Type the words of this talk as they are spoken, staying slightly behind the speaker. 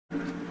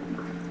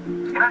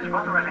I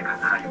suppose the really good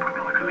how you put me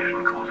on a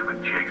collision course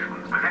with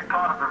Jason. Was that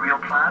part of the real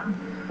plan?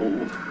 Or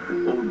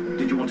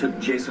did you want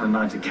Jason and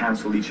I to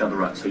cancel each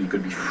other out so you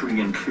could be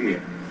free and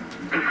clear?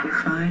 If you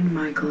find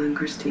Michael and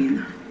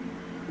Christina,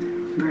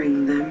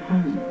 bring them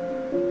home.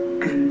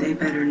 And they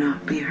better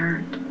not be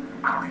hurt.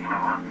 Oh, you know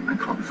what? I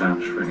can't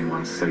vouch for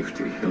anyone's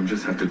safety. He'll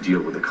just have to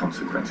deal with the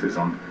consequences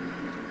on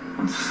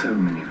so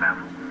many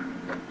levels.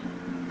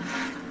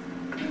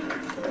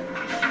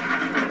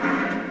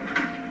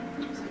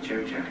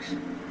 Jerry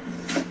Jackson.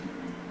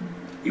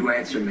 You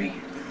answer me,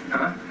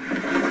 huh?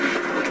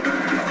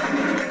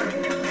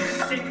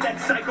 Stick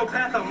that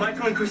psychopath on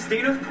Michael and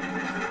Christina?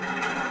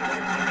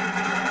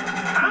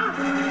 Huh?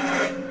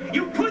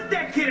 You put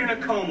that kid in a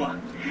coma,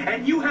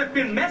 and you have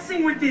been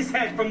messing with his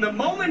head from the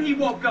moment he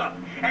woke up,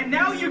 and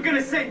now you're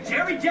gonna send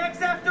Jerry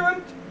Jacks after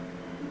him?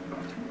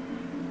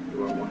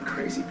 You are one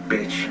crazy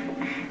bitch,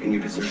 and you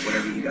deserve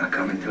whatever you got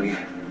coming to you.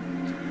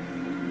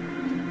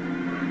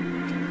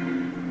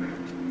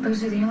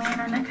 Those are the only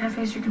internet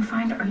cafes you can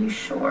find? Are you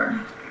sure?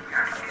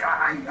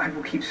 I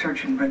will keep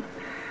searching, but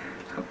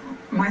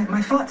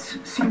my thoughts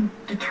seem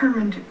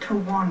determined to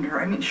wander.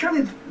 I mean,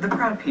 surely the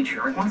proud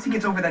patriarch, once he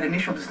gets over that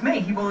initial dismay,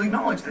 he will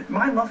acknowledge that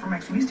my love for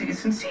Maximista is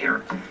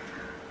sincere.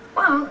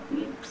 Well,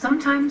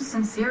 sometimes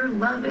sincere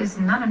love is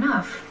not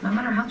enough, no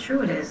matter how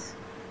true it is.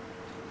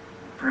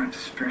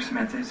 Perhaps Fair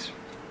Samantha is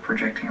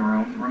projecting her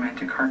own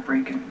romantic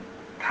heartbreak and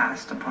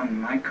past upon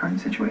my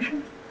current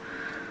situation?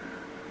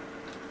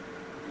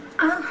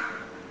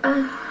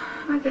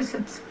 I guess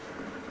it's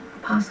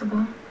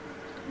possible.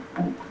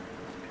 Well,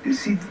 you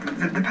see,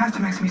 the past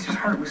of Maximista's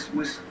heart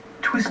was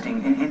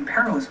twisting and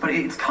perilous, but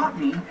it's taught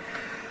me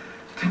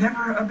to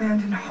never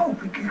abandon hope,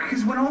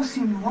 because when all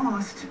seemed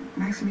lost,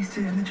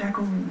 Maximista and the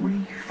Jackal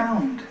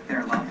refound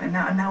their love, and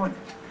now it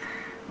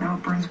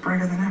burns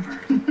brighter than ever.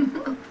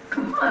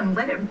 Come on,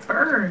 let it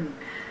burn.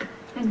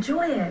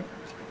 Enjoy it.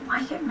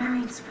 Why get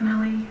married,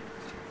 Spinelli?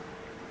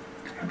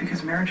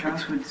 Because marriage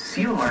vows would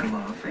seal our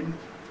love and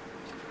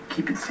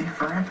keep it safe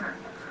forever.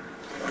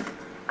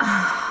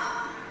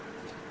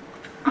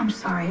 I'm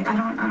sorry, I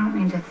don't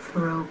mean to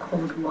throw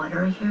cold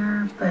water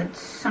here, but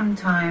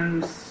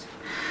sometimes,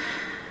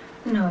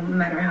 no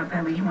matter how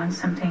badly you want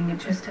something, it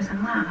just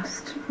doesn't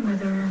last,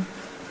 whether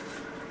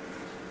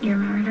you're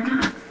married or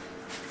not.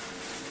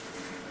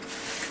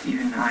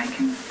 Even I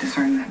can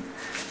discern that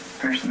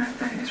Fair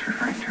Samantha is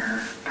referring to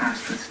her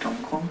past with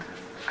Stone Cold.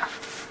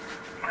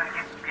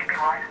 You'd be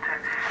wise to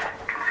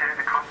consider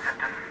the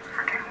concept of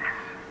forgiveness.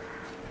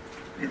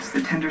 It's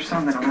the tender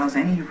song that allows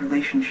any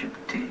relationship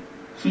to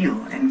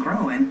heal and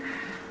grow and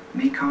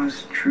may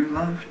cause true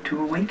love to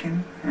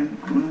awaken and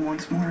bloom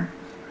once more.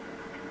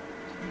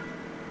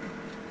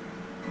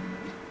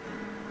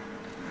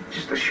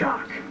 Just a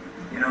shock,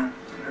 you know?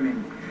 I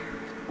mean,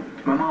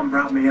 my mom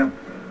brought me up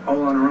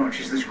all on her own.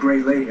 She's this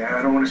great lady.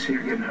 I don't want to see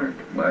her getting hurt.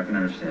 Well, I can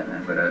understand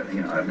that, but,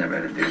 I've never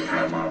had to deal with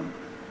my mom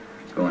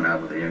going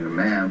out with a younger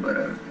man, but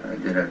I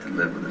did have to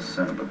live with a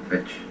son of a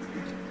bitch.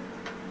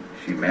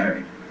 She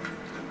married.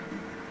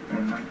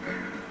 And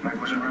Mike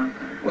wasn't around?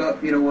 Well,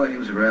 you know what? He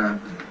was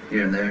around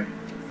here and there.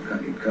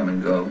 He'd come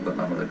and go, but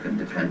my mother couldn't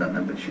depend on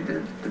him, but she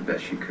did the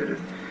best she could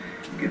have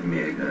given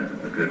me a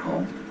good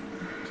home.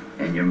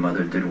 And your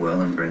mother did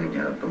well in bringing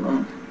you up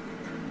alone.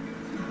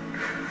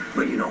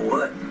 But you know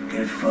what?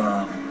 If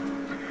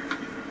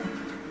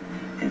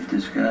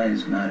this guy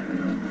is not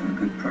a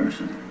good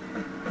person,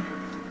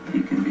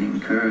 he can be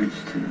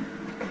encouraged to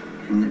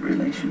end the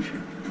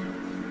relationship.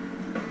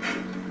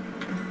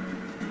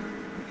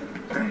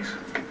 Thanks.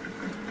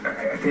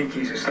 I think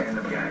he's a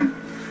stand-up guy.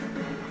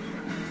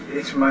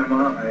 It's my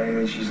mom. I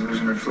think she's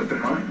losing her flipping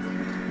mind.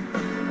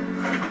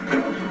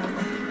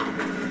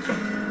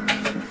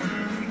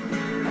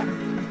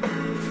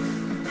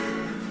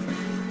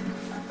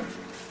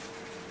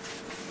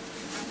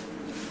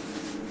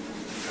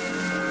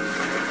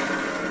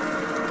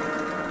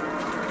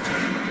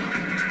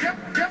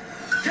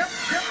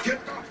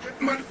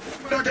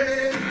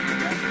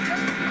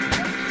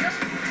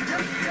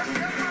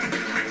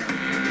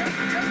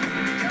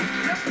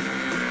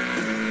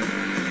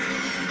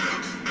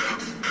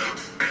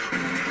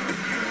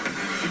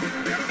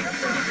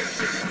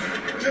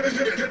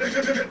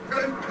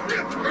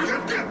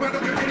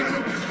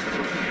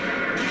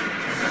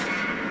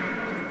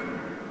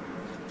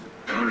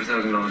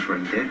 $100,000 for a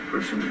dead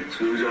person. So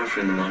who's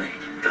offering the money?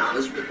 The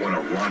husband. When a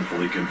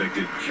wrongfully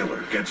convicted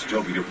killer gets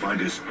Toby to find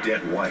his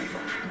dead wife.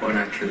 Why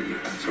not kill you?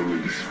 Someone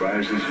who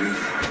despises you.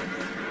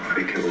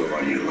 They kill the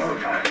one you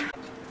love.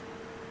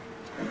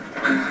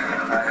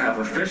 I have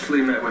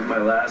officially met with my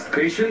last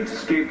patient, a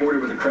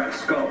skateboarder with a cracked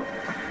skull.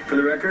 For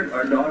the record,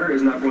 our daughter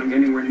is not going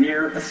anywhere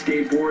near a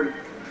skateboard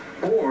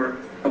or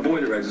a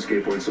boy that rides a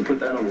skateboard, so put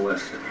that on the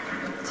list.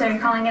 So you're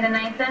calling it a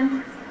night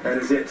then? That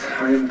is it.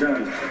 I am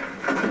done.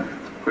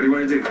 What do you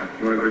want to do? You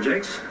want to go to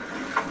Jake's?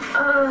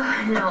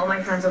 No,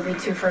 my friends will be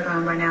too far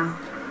gone by now.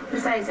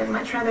 Besides, I'd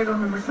much rather go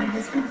home with my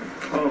husband.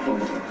 Oh,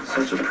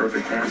 such a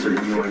perfect answer.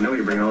 You know, I know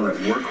you bring all that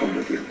work home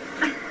with you.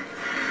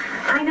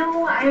 I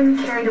know I'm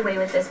carried away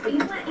with this, but you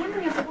know what?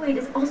 Andrea Floyd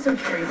is also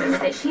carried away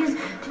with it. She is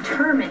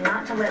determined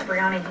not to let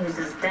Brianna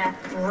Hughes'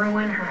 death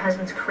ruin her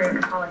husband's career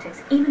in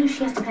politics, even if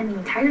she has to pin the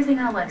entire thing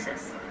on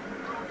Alexis.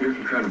 You're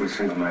incredibly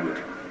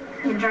single-minded.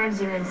 It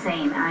drives you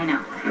insane, I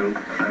know.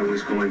 No, I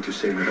was going to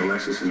say that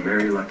Alexis is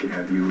very lucky to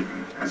have you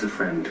as a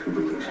friend who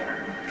believes in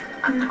her.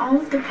 I mean, all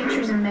of the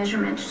pictures and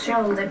measurements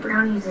show that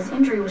Brown Hughes'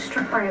 injury was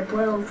struck by a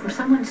blow from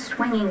someone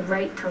swinging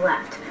right to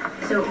left.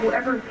 So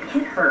whoever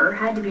hit her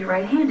had to be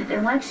right-handed,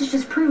 and Alexis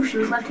just proved she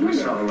was We left-handed.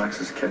 saw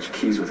Alexis catch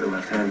keys with her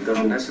left hand. It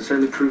doesn't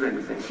necessarily prove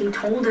anything. She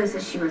told us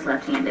that she was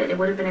left-handed. It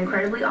would have been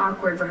incredibly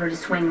awkward for her to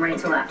swing right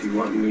to left. Do you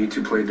want me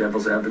to play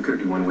devil's advocate, or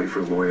do you want to wait for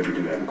a lawyer to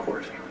do that in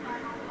court?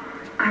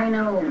 I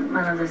know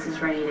none of this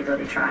is ready to go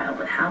to trial,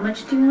 but how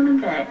much do you want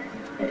to bet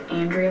that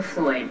Andrea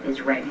Floyd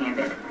is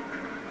right-handed?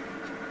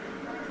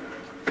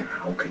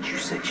 How could you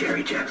set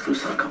Jerry Jacks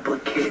loose on a couple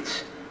of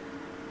kids?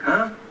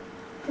 Huh?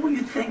 What were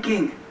you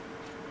thinking?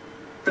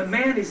 The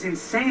man is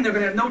insane. They're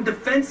gonna have no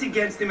defense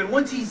against him, and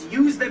once he's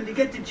used them to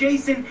get to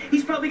Jason,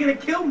 he's probably gonna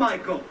kill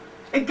Michael.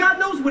 And God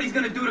knows what he's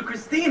gonna do to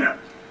Christina.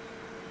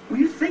 Were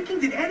you thinking?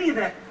 Did any of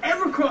that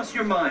ever cross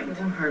your mind?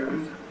 Don't hurt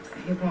him.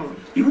 He won't.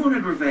 You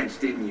wanted revenge,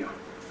 didn't you?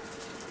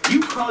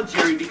 You called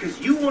Jerry because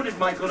you wanted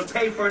Michael to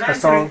pay for an A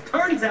song.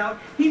 accident. Turns out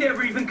he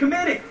never even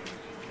committed.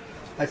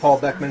 By Paul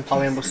Beckman,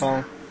 Polyamble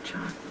song.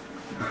 John.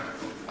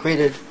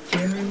 Created.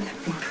 Jerry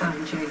will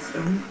find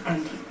Jason,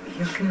 and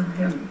he'll kill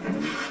him,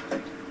 and...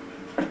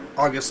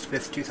 August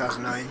 5th,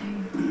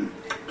 2009.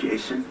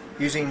 Jason?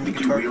 Using Did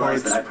you guitar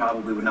realize chords. that I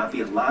probably would not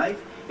be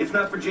alive if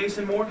not for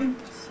Jason Morgan?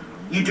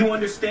 You do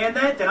understand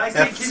that? That I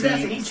saved his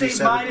ass and he saved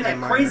G7, mine in A that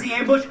minor. crazy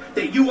ambush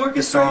that you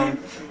The song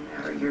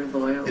orchestrated? You're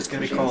loyal. is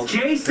going to be called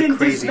Jason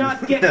The does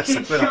not get Craziness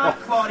kids of It All. shot,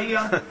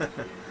 Claudia.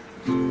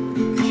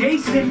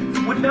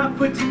 Jason would not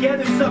put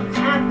together some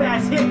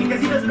half-ass hit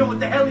because he doesn't know what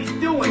the hell he's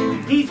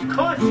doing. He's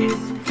cautious.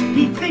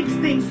 He thinks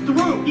things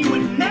through. He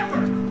would never.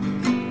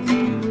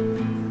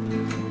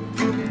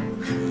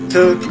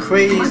 The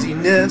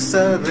craziness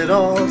of it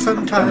all,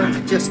 sometimes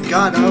you just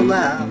gotta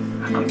laugh.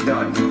 I'm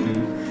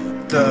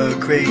done. The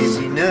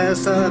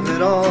craziness of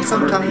it all,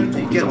 sometimes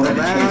you get the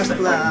last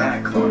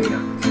laugh.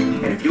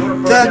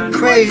 The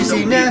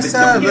craziness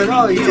of it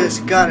all, you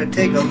just gotta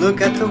take a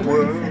look at the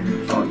world.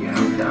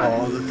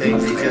 All the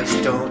things you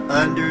just don't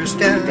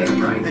understand,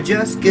 and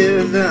just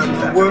give them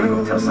the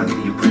world.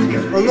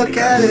 Well, look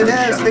at it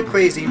as the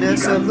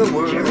craziness of the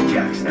world.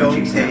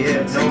 Don't pay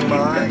it no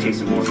mind.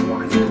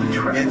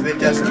 If it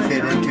doesn't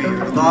fit into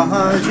your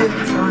logic,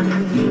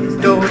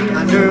 don't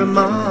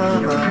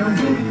undermine.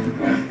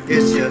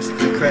 It's just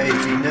the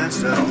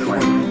craziness of the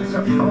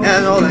world,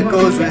 and all that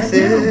goes with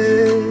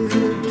it.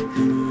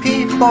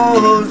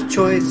 People's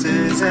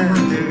choices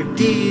and their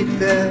deeds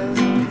that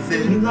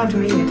fit. You love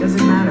me, it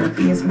doesn't matter.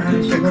 Be as mad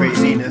as you The want.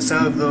 craziness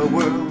of the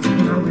world, You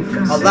know we've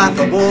got a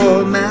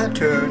laughable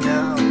matter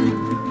now.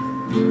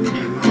 You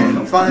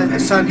can find the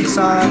sunny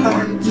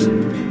sides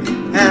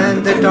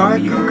and the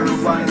darker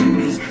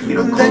ones.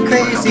 The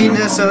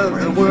craziness of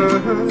the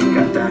world.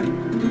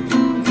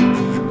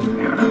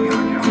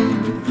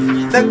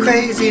 The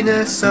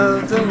craziness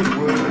of the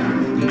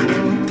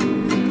world.